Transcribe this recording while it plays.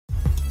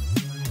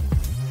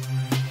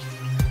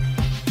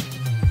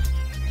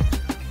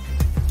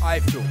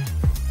iFILM,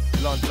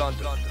 London.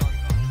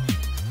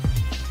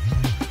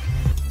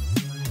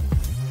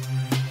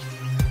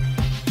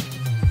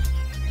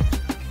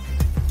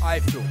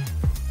 iFILM,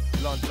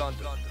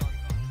 London.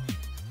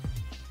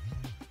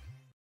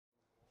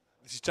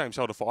 This is James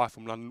Holder for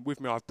iFILM London.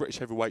 With me I have British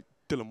heavyweight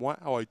Dillian Whyte.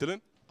 How are you,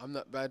 Dylan? I'm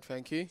not bad,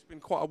 thank you. It's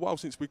been quite a while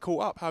since we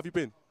caught up. How have you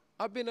been?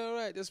 I've been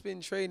alright, just been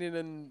training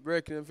and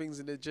working on things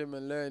in the gym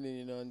and learning,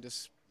 you know, and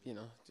just getting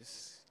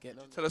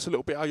on. Tell us a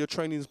little bit how your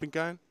training's been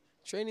going.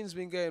 Training's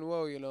been going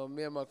well, you know.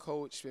 Me and my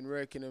coach been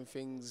working on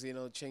things, you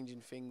know,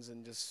 changing things,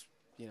 and just,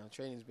 you know,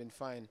 training's been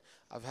fine.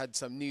 I've had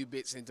some new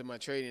bits into my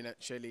training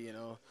actually, you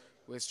know,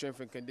 where strength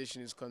and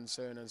conditioning is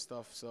concerned and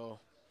stuff, so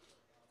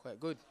quite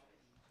good.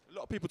 A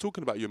lot of people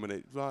talking about you,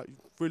 man. Like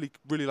really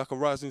like a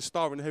rising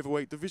star in the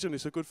heavyweight division.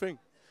 It's a good thing.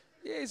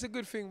 Yeah, it's a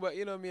good thing, but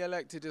you know me, I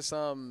like to just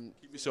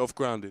keep yourself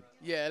grounded.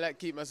 Yeah, I like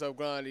to keep myself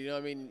grounded. You know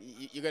what I mean?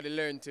 You got to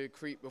learn to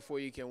creep before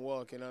you can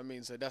walk. You know what I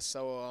mean? So that's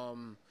our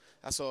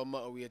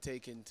motto we are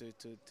taking to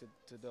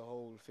the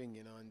whole thing.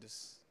 You know, and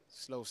just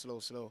slow,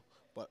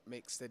 but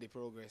make steady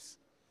progress.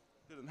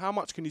 How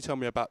much can you tell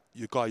me about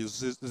your guy, the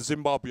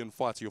Zimbabwean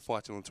fighter you're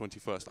fighting on the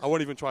 21st? I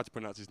won't even try to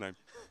pronounce his name.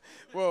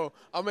 Well,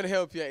 I'm going to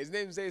help you. His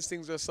name's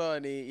Hastings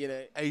Vasani, you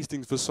know.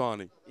 Hastings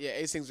Vasani. Yeah,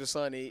 Hastings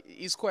Vasani.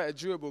 He's quite a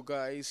durable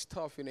guy. He's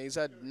tough, you know. He's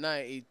had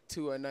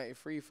 92 or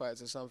 93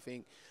 fights or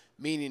something,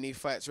 meaning he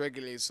fights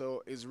regularly.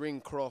 So his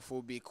ring craft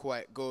will be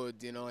quite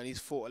good, you know. And he's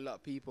fought a lot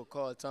of people,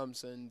 Carl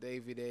Thompson,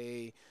 David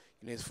A. You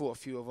know, he's fought a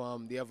few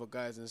of the other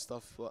guys and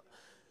stuff. But,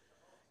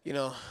 you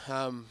know,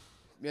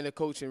 me and the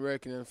coach and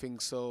working and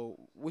things, so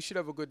we should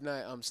have a good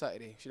night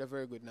Saturday. Should have a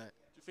very good night.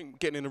 Do you think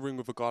getting in the ring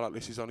with a guy like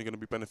this is only going to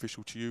be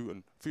beneficial to you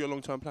and for your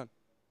long-term plan?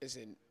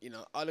 Listen, you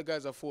know, all the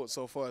guys I've fought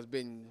so far has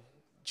been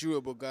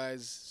durable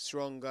guys,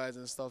 strong guys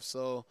and stuff,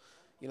 so,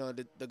 you know,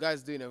 the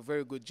guys doing a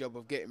very good job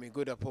of getting me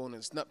good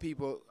opponents, not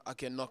people I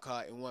can knock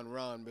out in one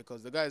round,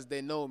 because the guys,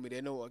 they know me,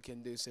 they know what I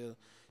can do, so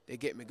they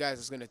get me guys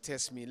that's going to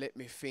test me, let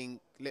me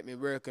think, let me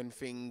work on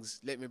things,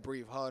 let me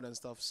breathe hard and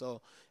stuff, so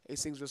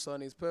Hastings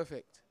Vasani is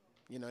perfect.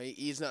 You know,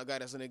 he's not a guy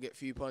that's going to get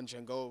few punch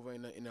and go over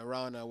in a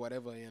round or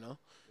whatever, you know.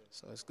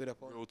 So it's good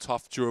opponent. Real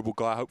tough, durable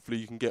guy. Hopefully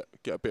you can get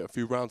a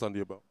few rounds under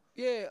your belt.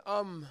 Yeah,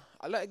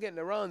 I like getting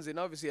the rounds in.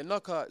 Obviously, a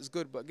knockout is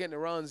good, but getting the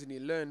rounds in, you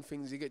learn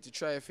things, you get to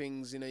try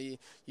things, you know,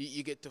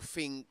 you get to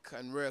think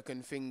and work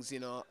on things, you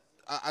know.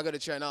 I got to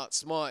try and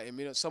outsmart him,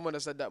 you know, someone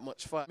that's had that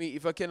much fight. Me,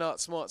 if I can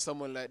outsmart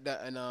someone like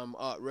that and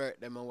outwork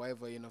them and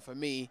whatever, you know, for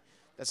me,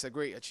 that's a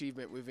great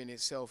achievement within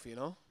itself, you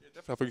know. Yeah,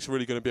 definitely. I think it's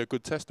really going to be a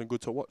good test and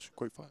good to watch.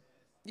 Great fight.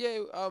 Yeah,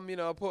 you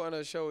know, I'll put on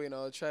a show, you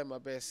know, I'll try my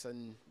best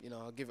and, you know,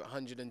 I'll give it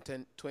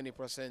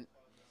 120%.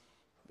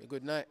 Be a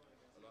good night.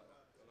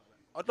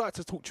 I'd like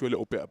to talk to you a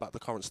little bit about the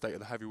current state of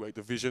the heavyweight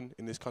division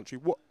in this country.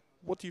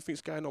 What do you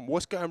think's going on?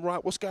 What's going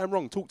right? What's going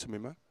wrong? Talk to me,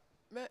 man.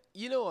 Man,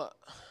 you know what?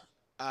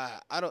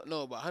 I don't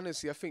know, but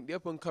honestly, I think the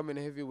up-and-coming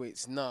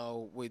heavyweights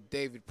now with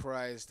David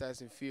Price,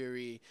 Tyson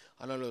Fury,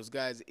 and all those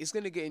guys, it's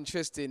going to get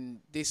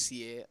interesting this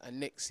year and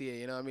next year,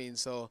 you know what I mean?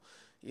 So,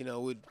 you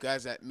know, with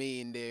guys like me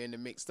in there in the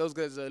mix, those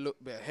guys are a little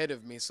bit ahead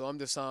of me. So I'm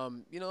just,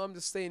 you know, I'm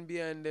just staying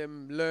behind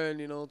them, learn,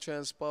 you know, try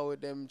and spar with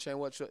them, try and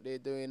watch what they're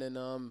doing,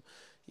 and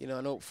you know,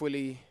 and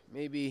hopefully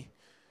maybe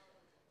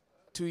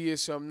 2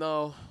 years from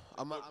now,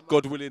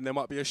 God willing, there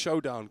might be a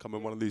showdown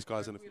coming one of these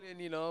guys in the future.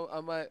 You know, I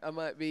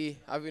might be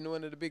having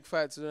one of the big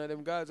fights with one of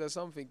them guys or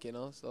something, you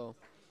know. So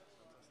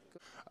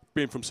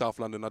being from South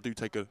London, I do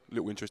take a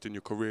little interest in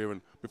your career and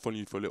been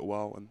following you for a little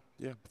while. And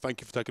yeah, thank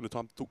you for taking the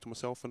time to talk to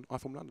myself and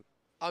iFILM London.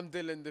 I'm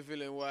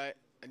Dillian Whyte,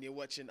 and you're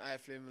watching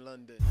iFILM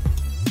London.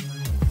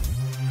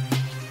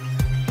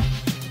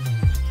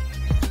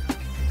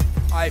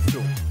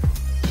 iFILM,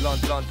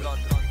 London.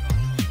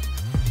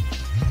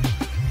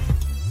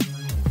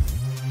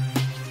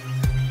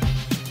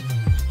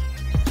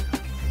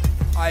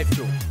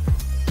 iFILM,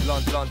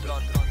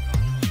 London.